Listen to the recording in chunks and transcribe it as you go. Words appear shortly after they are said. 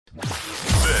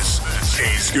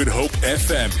Good Hope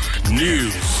FM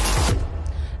News.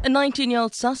 A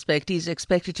 19-year-old suspect is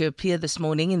expected to appear this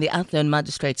morning in the Athlone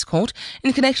Magistrate's Court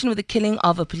in connection with the killing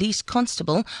of a police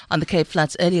constable on the Cape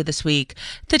Flats earlier this week.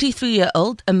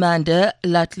 33-year-old Amanda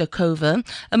Latlakova,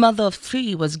 a mother of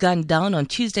three, was gunned down on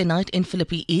Tuesday night in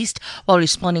Philippi East while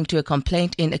responding to a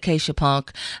complaint in Acacia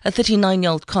Park. A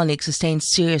 39-year-old colleague sustained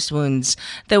serious wounds.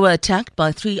 They were attacked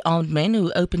by three armed men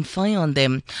who opened fire on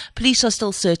them. Police are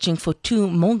still searching for two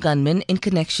more gunmen in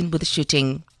connection with the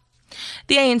shooting.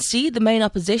 The ANC, the main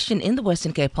opposition in the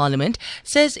Western Cape Parliament,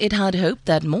 says it had hoped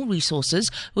that more resources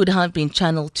would have been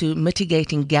channeled to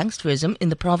mitigating gangsterism in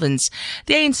the province.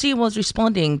 The ANC was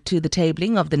responding to the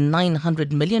tabling of the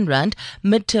 900 million rand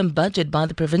mid-term budget by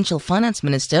the Provincial Finance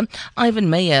Minister, Ivan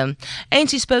Meyer.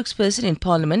 ANC spokesperson in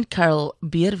Parliament, Karel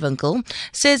Bierwinkel,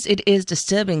 says it is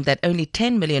disturbing that only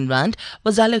 10 million rand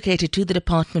was allocated to the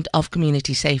Department of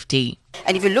Community Safety.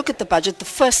 And if you look at the budget, the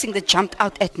first thing that jumped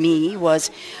out at me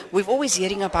was we've always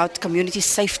hearing about community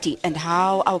safety and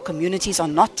how our communities are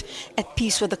not at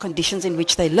peace with the conditions in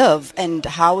which they live and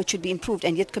how it should be improved.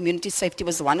 And yet community safety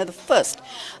was one of the first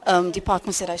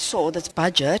departments that I saw that's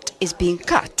budget is being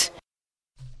cut.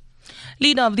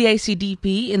 Leader of the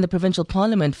ACDP in the Provincial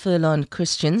Parliament, Furlong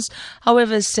Christians,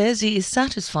 however, says he is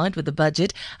satisfied with the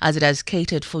budget as it has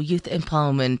catered for youth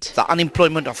empowerment. The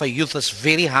unemployment of our youth is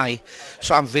very high,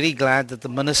 so I'm very glad that the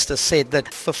Minister said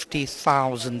that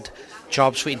 50,000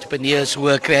 jobs for entrepreneurs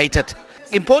were created.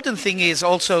 Important thing is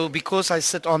also, because I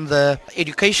sit on the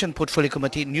Education Portfolio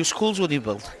Committee, new schools will be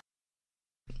built.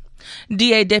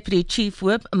 DA Deputy Chief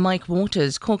Whip Mike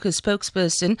Waters, caucus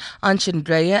spokesperson Anshan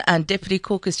Dreyer and Deputy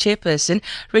Caucus Chairperson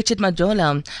Richard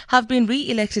Majola have been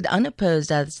re-elected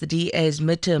unopposed as the DA's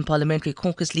midterm parliamentary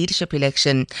caucus leadership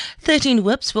election. 13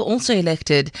 whips were also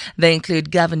elected. They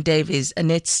include Gavin Davies,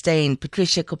 Annette Steyn,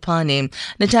 Patricia Kopane,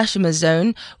 Natasha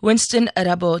Mazone, Winston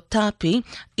Rabotapi,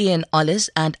 Ian Ollis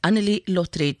and Annelie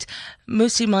Lotrit.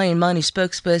 Musi Mayimani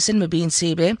spokesperson Mabeen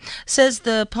Sebe says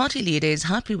the party leader is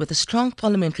happy with a strong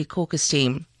parliamentary caucus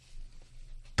team.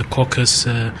 The caucus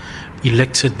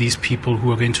elected these people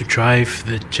who are going to drive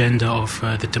the agenda of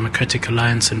the Democratic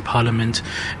Alliance in Parliament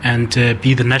and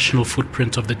be the national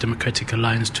footprint of the Democratic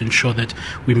Alliance to ensure that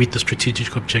we meet the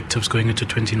strategic objectives going into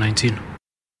 2019.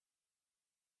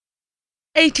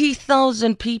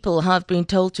 80,000 people have been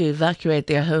told to evacuate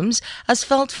their homes as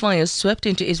fault fires swept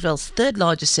into Israel's third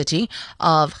largest city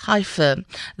of Haifa.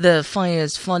 The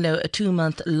fires follow a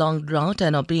 2-month-long drought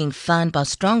and are being fanned by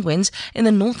strong winds in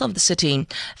the north of the city.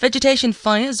 Vegetation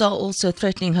fires are also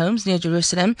threatening homes near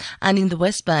Jerusalem and in the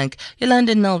West Bank.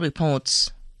 Yolanda Null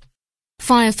reports.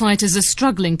 Firefighters are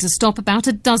struggling to stop about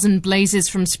a dozen blazes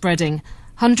from spreading.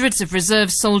 Hundreds of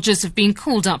reserve soldiers have been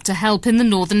called up to help in the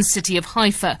northern city of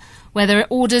Haifa, where there are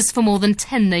orders for more than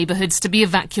 10 neighbourhoods to be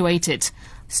evacuated.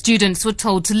 Students were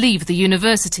told to leave the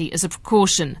university as a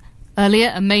precaution.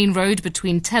 Earlier, a main road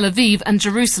between Tel Aviv and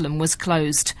Jerusalem was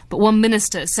closed, but one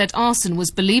minister said arson was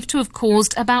believed to have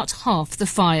caused about half the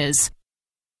fires.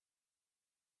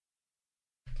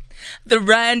 The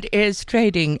rand is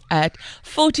trading at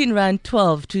 14 rand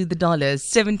 12 to the dollar,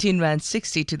 17 rand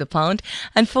 60 to the pound,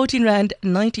 and 14 rand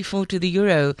 94 to the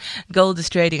euro. Gold is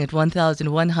trading at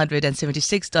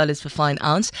 $1,176 per fine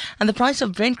ounce, and the price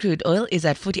of Brent crude oil is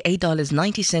at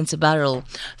 $48.90 a barrel.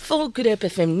 For Good Hope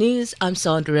FM News, I'm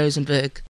Sandra Rosenberg.